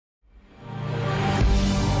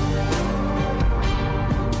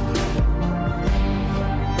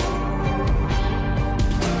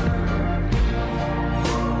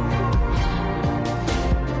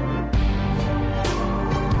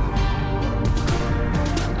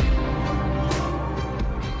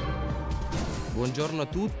Buongiorno a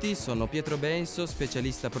tutti, sono Pietro Benso,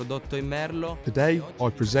 specialista prodotto in Merlo. Today I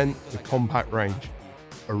present the Compact range,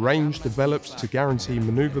 a range developed to guarantee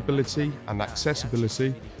manoeuvrability and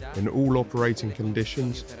accessibility in all operating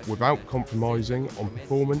conditions without compromising on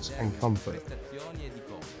performance and comfort.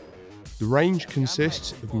 The range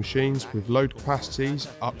consists of machines with load capacities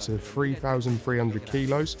up to 3,300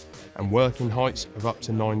 kilos and working heights of up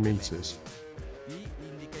to 9 meters.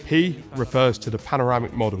 P refers to the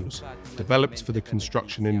panoramic models developed for the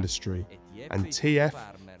construction industry, and TF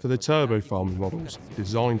for the turbofarm models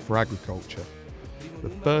designed for agriculture. The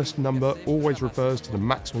first number always refers to the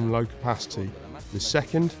maximum load capacity, the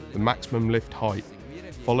second the maximum lift height,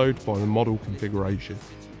 followed by the model configuration.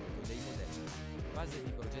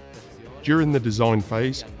 During the design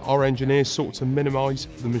phase, our engineers sought to minimise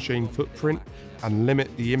the machine footprint and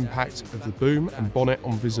limit the impact of the boom and bonnet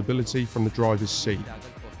on visibility from the driver's seat.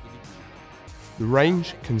 The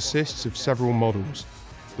range consists of several models.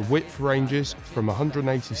 The width ranges from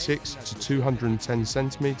 186 to 210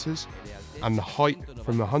 centimetres and the height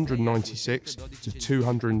from 196 to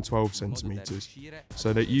 212 centimetres,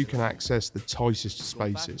 so that you can access the tightest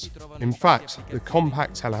spaces. In fact, the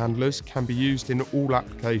compact telehandlers can be used in all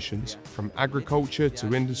applications, from agriculture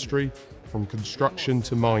to industry, from construction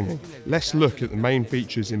to mining. Let's look at the main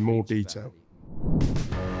features in more detail.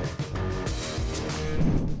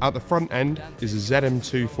 At the front end is a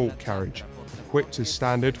ZM2 fork carriage, equipped as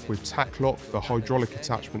standard with tack lock for hydraulic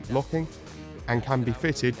attachment locking, and can be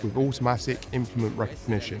fitted with automatic implement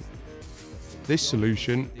recognition. This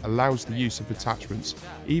solution allows the use of attachments,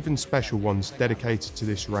 even special ones dedicated to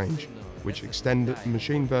this range, which extend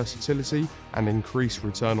machine versatility and increase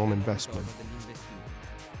return on investment.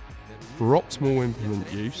 For optimal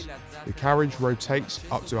implement use, the carriage rotates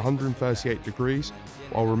up to 138 degrees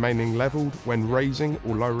while remaining levelled when raising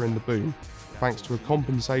or lowering the boom, thanks to a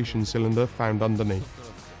compensation cylinder found underneath.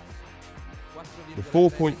 The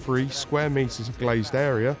 4.3 square metres of glazed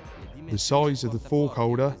area, the size of the fork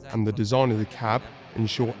holder and the design of the cab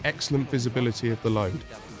ensure excellent visibility of the load.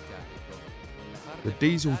 The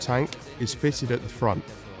diesel tank is fitted at the front.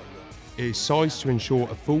 It is sized to ensure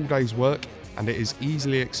a full day's work, and it is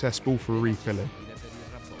easily accessible for refilling.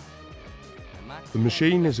 The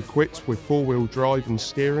machine is equipped with four-wheel drive and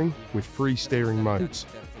steering with 3 steering modes: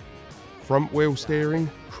 front wheel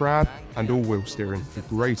steering, crab and all-wheel steering for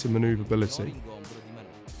greater manoeuvrability.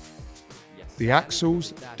 The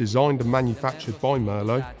axles, designed and manufactured by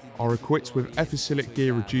Merlo, are equipped with epicyclic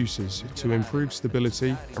gear reducers to improve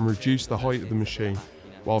stability and reduce the height of the machine,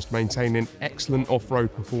 whilst maintaining excellent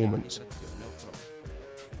off-road performance.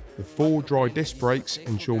 The 4 dry disc brakes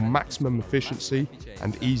ensure maximum efficiency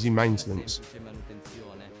and easy maintenance.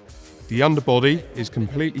 The underbody is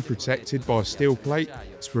completely protected by a steel plate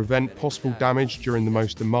to prevent possible damage during the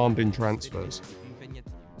most demanding transfers.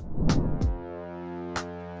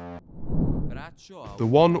 The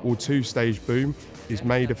 1 or 2 stage boom is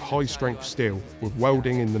made of high strength steel with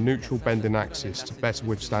welding in the neutral bending axis to better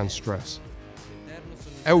withstand stress.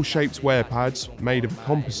 L-shaped wear pads made of a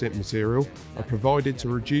composite material are provided to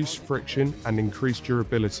reduce friction and increase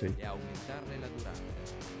durability.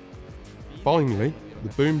 Finally, the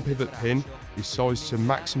boom pivot pin is sized to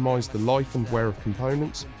maximise the life and wear of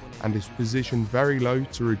components and is positioned very low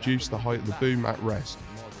to reduce the height of the boom at rest,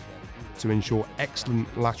 to ensure excellent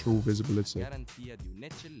lateral visibility.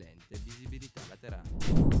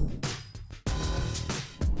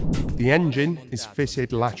 The engine is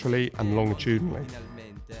fitted laterally and longitudinally.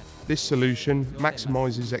 This solution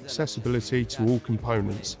maximises accessibility to all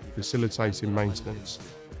components, facilitating maintenance.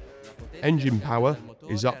 Engine power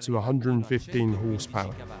is up to 115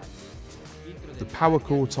 horsepower. The power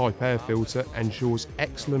core type air filter ensures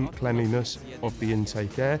excellent cleanliness of the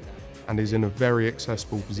intake air and is in a very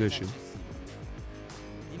accessible position.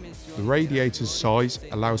 The radiator's size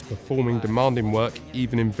allows performing demanding work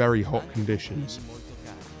even in very hot conditions.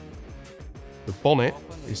 The bonnet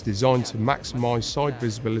is designed to maximise side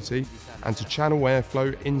visibility and to channel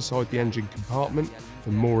airflow inside the engine compartment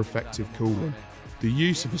for more effective cooling. The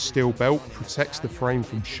use of a steel belt protects the frame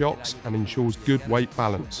from shocks and ensures good weight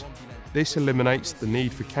balance. This eliminates the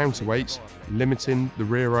need for counterweights, limiting the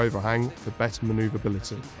rear overhang for better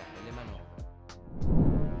manoeuvrability.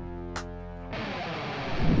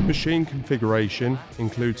 The machine configuration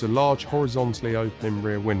includes a large horizontally opening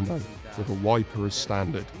rear window with a wiper as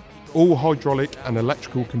standard. All hydraulic and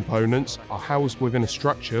electrical components are housed within a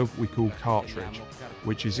structure we call cartridge,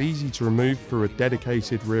 which is easy to remove through a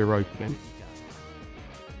dedicated rear opening.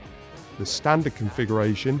 The standard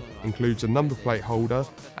configuration includes a number plate holder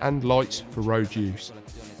and lights for road use.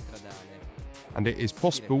 And it is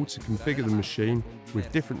possible to configure the machine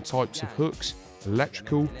with different types of hooks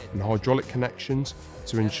electrical and hydraulic connections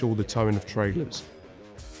to ensure the towing of trailers.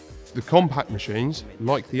 The compact machines,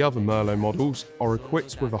 like the other Merlo models, are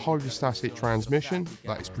equipped with a hydrostatic transmission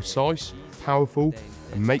that is precise, powerful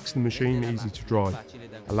and makes the machine easy to drive,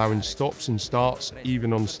 allowing stops and starts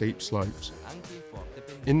even on steep slopes.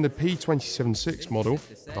 In the P276 model,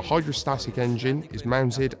 the hydrostatic engine is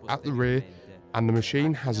mounted at the rear and the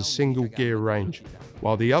machine has a single gear range,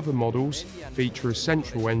 while the other models feature a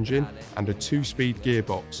central engine and a 2-speed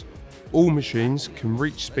gearbox. All machines can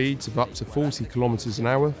reach speeds of up to 40 km an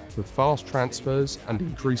hour for fast transfers and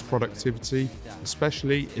increased productivity,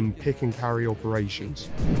 especially in pick and carry operations.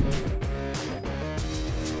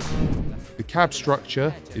 The cab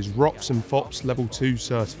structure is ROPS and FOPS Level 2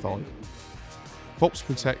 certified. FOPS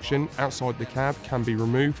protection outside the cab can be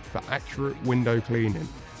removed for accurate window cleaning.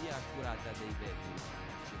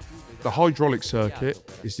 The hydraulic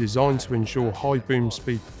circuit is designed to ensure high boom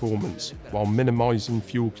speed performance while minimising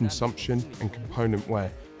fuel consumption and component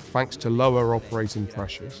wear, thanks to lower operating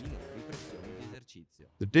pressures.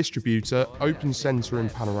 The distributor, open centre in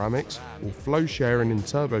panoramics, or flow sharing in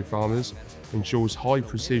turbofarmers ensures high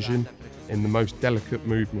precision in the most delicate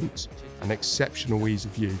movements and exceptional ease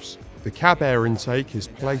of use. The cab air intake is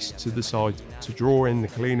placed to the side to draw in the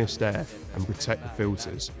cleanest air and protect the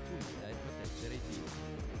filters.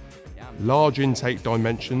 Large intake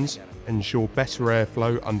dimensions ensure better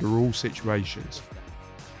airflow under all situations.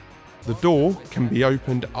 The door can be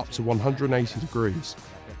opened up to 180 degrees.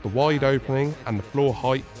 The wide opening and the floor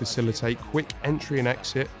height facilitate quick entry and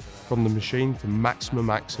exit from the machine for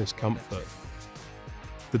maximum access comfort.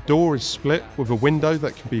 The door is split with a window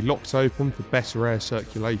that can be locked open for better air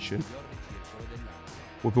circulation.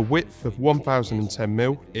 With a width of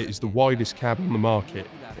 1010mm, it is the widest cab on the market,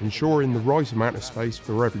 ensuring the right amount of space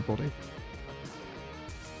for everybody.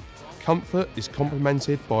 Comfort is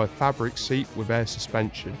complemented by a fabric seat with air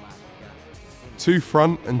suspension. 2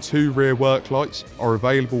 front and 2 rear work lights are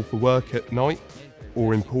available for work at night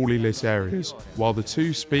or in poorly lit areas, while the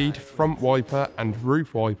 2-speed front wiper and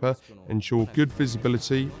roof wiper ensure good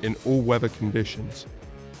visibility in all weather conditions.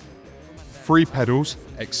 3 pedals,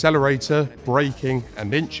 accelerator, braking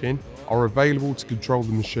and inching are available to control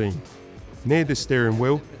the machine. Near the steering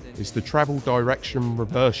wheel is the travel direction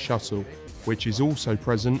reverse shuttle, which is also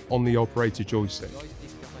present on the operator joystick.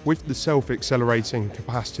 With the self-accelerating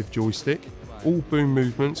capacitive joystick, all boom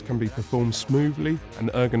movements can be performed smoothly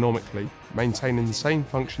and ergonomically, maintaining the same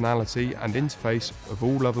functionality and interface of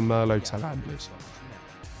all other Merlo telehandlers.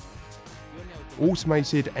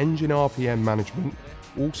 Automated engine RPM management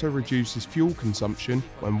also reduces fuel consumption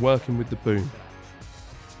when working with the boom.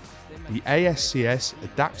 The ASCS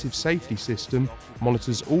Adaptive Safety System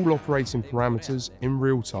monitors all operating parameters in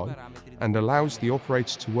real time and allows the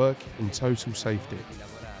operator to work in total safety,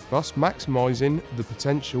 thus maximising the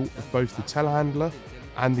potential of both the telehandler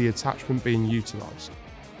and the attachment being utilised.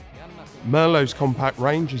 Merlo's compact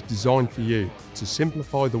range is designed for you to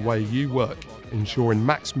simplify the way you work, ensuring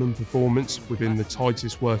maximum performance within the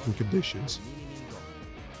tightest working conditions.